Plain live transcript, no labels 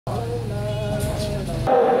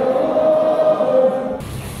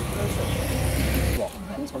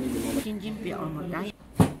斤斤不要那么干。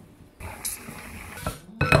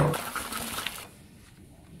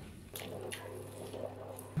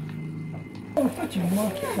发紧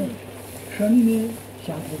吗？生的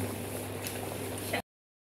下头。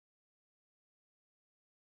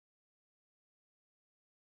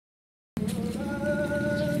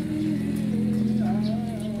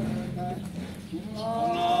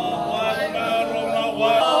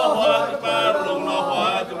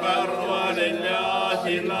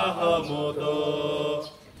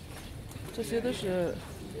 这些都是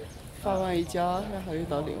发完一家，然后又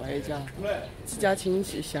到另外一家，几家亲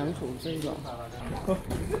戚相互这个。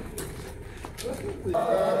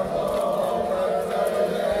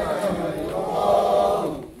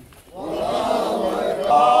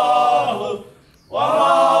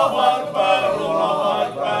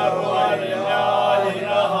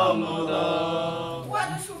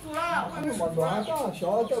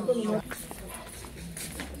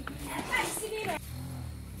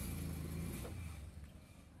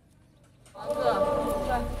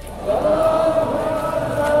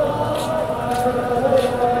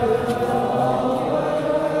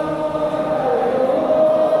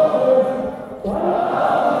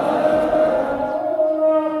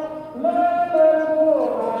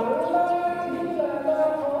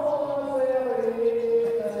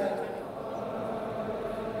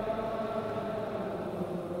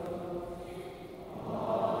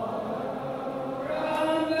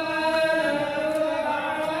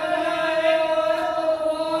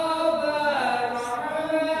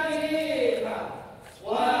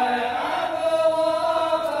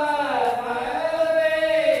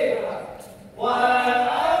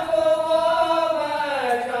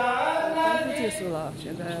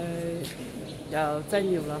要宰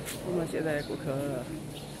牛了，我们现在过去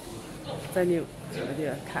宰牛这里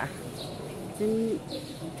看。今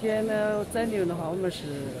天呢，宰牛的话，我们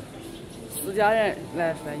是4家人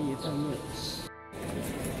来分一头牛。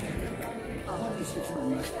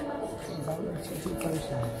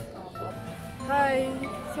嗨，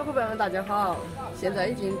小伙伴们，大家好！现在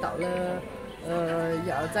已经到了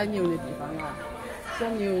要宰牛的地方了，小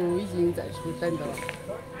牛已经在这里等着了。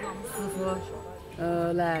师傅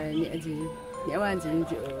来念经。 念完经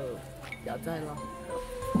就要宰了。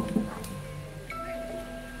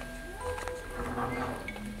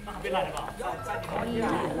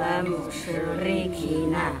那不是雷皮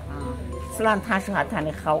呢啊，虽然他说他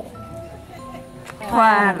的好。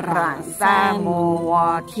团然三木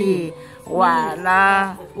瓦体，完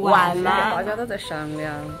了。大家都在商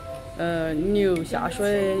量，牛下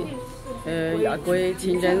水，要归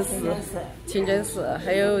清真寺，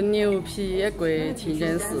还有牛皮也归清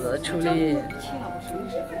真寺处理。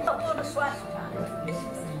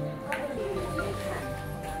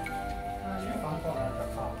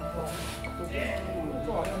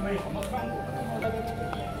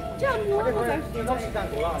这样我们在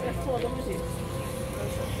说东西。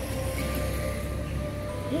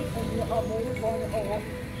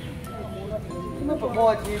你们不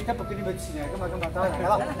客气，他不给你们吃呢，干嘛？当然来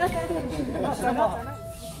了。什么？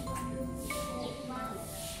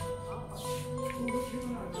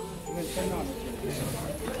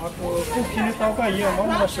虎皮的刀杆也我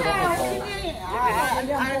们吃了不好。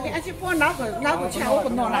联系我哪个钱我不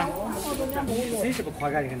拿了。谁是不夸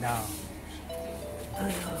干的很大？哎呀，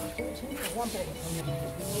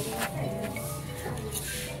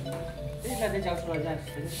这才能讲出来人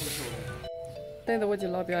生不熟。等着我就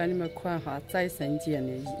老表让你们看下宰生节的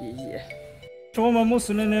意义。是我们穆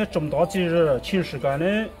斯林的重大节日，请示干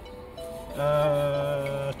的。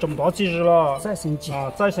重大节日了，宰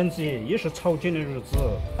生节也是朝觐的日子。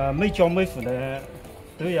每家每户呢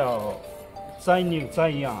都要宰牛宰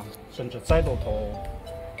羊，甚至宰骆驼。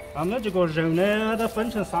那么这个肉呢，它分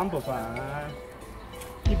成3部分，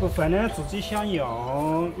一部分呢自己享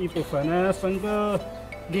用，一部分呢分给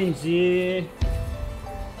邻居、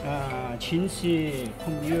亲戚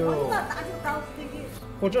朋友，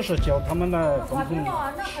或者是叫他们来共同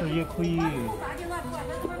吃也可以。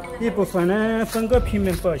一部分呢分给平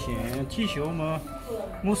民百姓，体现我们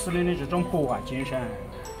穆斯林的这种博爱精神。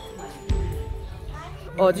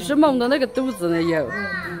哦，就是蒙的那个肚子的油，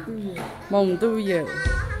蒙肚油。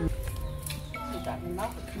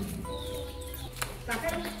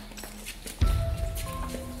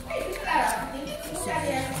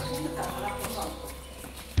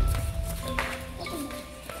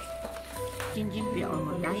斤斤不要那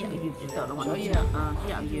么干，要油知道了往里啊，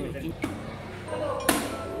只要油。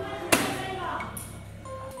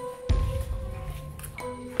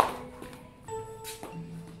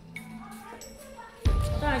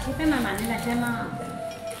去等慢慢的来点嘛。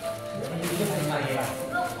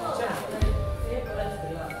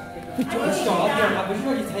小点，他不是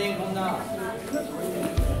说你采眼光的。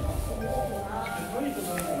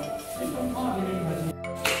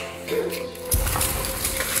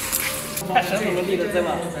看神怎么立的在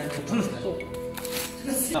吗？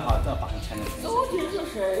那好，这把它牵着。昨天就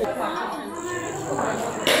是。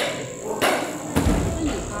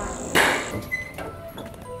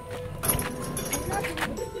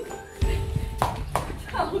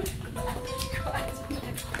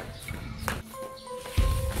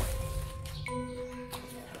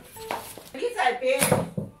你在边。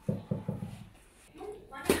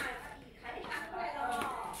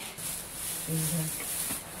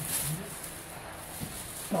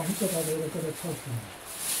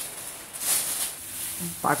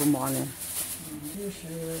8个码呢？这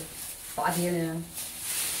是大碟呢。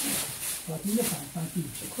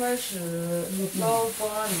这块是老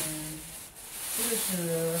板呢，这个是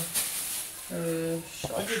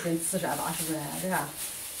少几根慈善大树呢，这看。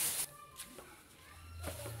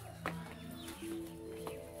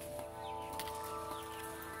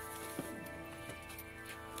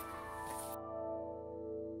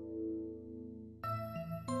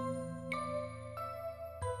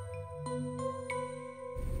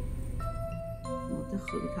这后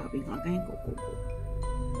头边刚刚一个哥哥。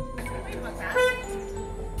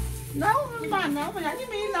那我们妈，那我们家你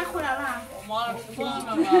没拿回来了？我妈吃饭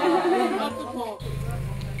了嘛，不错。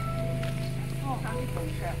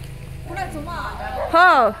过来走嘛。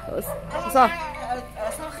好，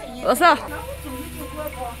二嫂。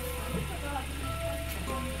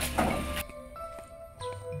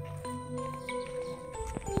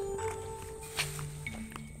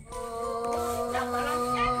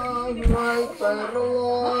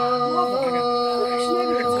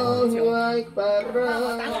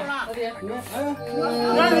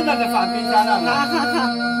哪里那个饭饼干了？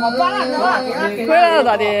我把那个回来了，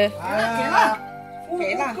大爹。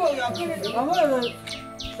给了。我们是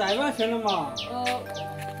3万钱了嘛？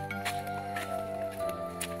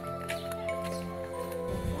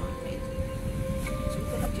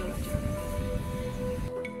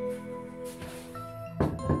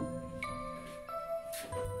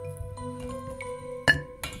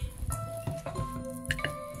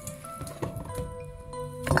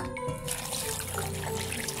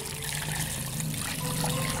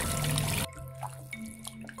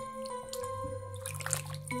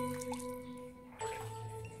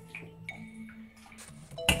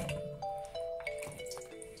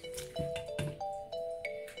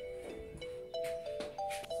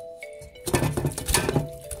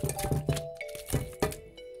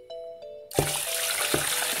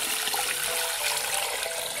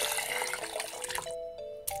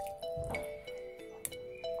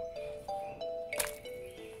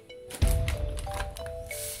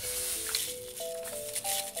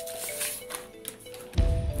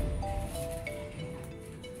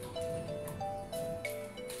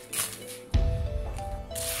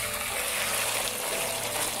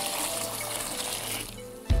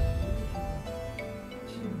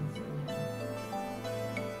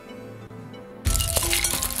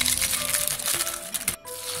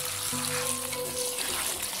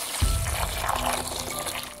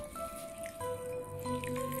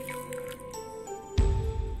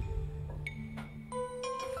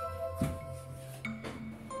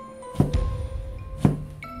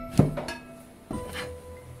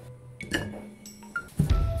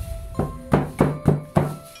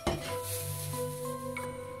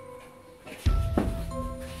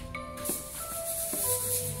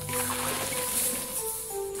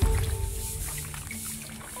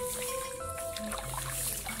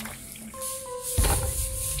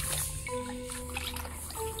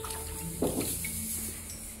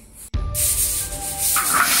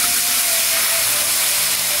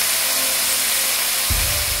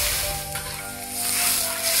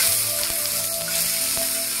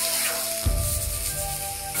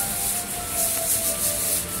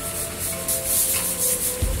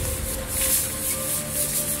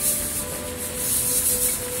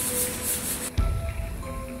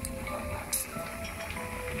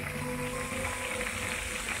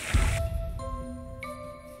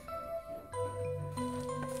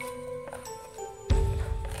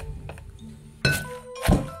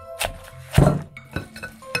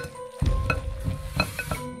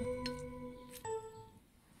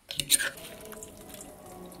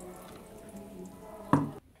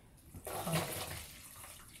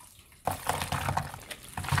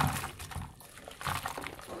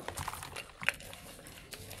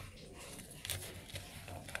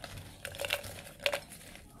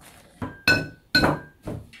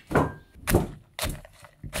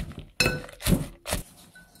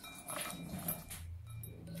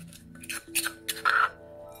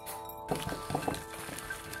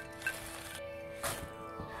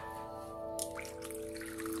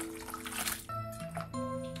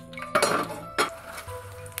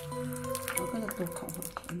都看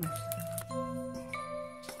看嘛。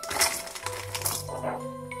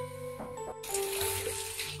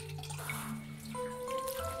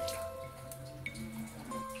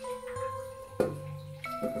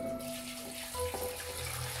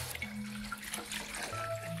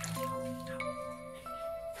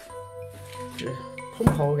很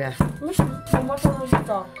好干。没事，妈妈手去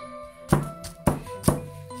找。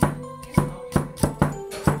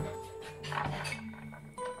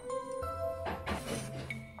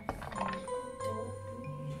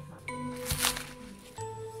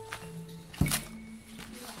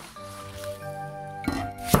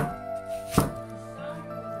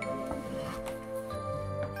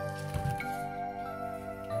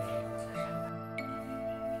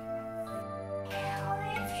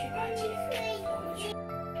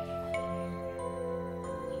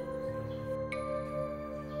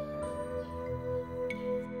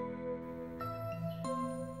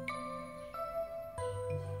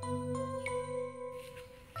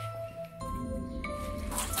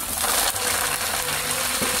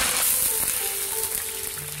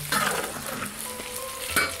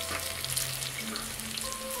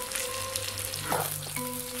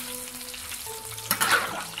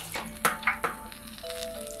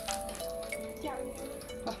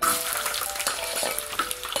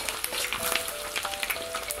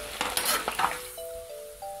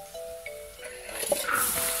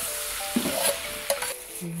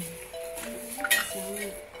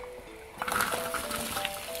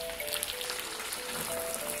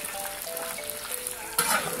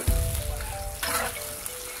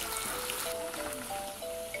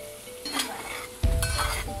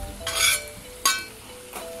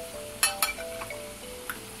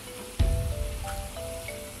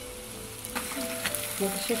我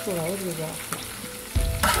不洗出来这个。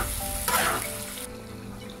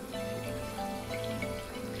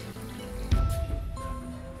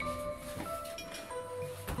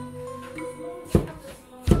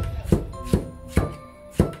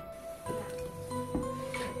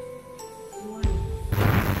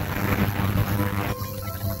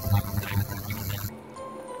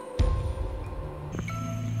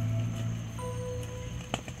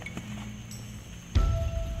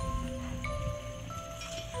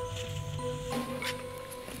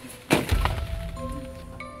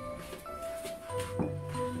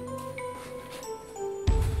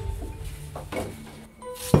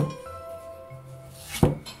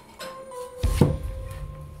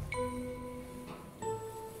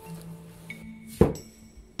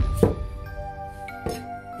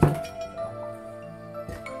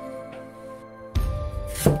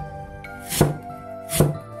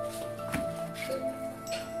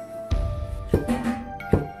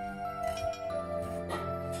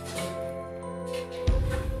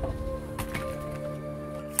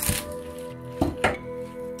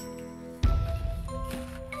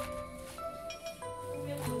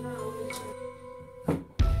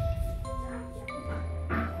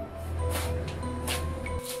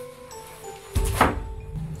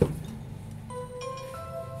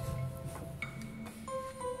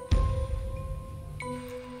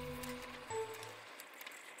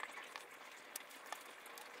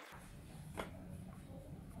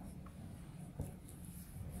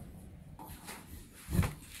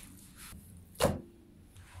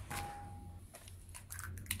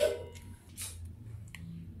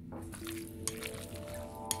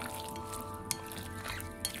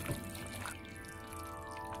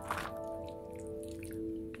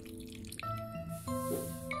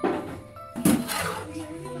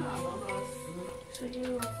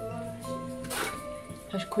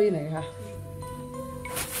还是可以那个哈。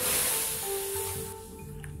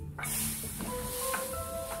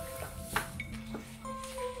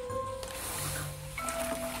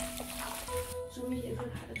准备一份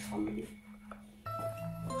他的创意，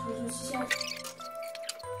抽出西夏。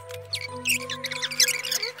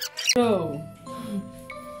肉。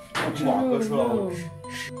肉。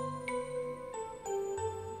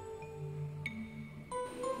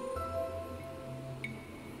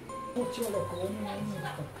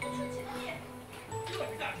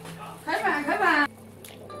开饭，开饭！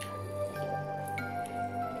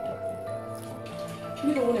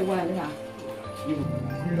你说我那碗的啥？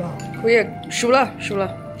可以，熟了，熟了，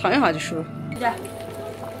烫一下就熟了。姐，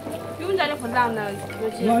我们家的混账呢？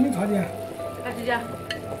那你看见？哎，姐姐。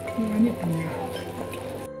你看你不一样。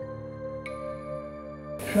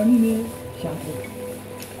说你的相片。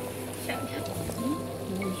相片。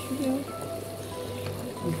去掉。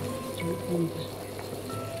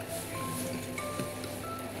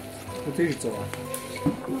我这是走啊。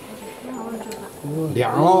凉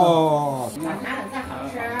了。哪个才好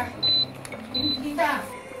吃？冰的。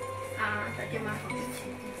啊，这就蛮好吃。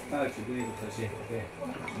举个例子可惜，对。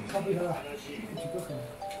差不多了，几个很。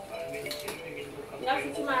你要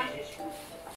出去吗？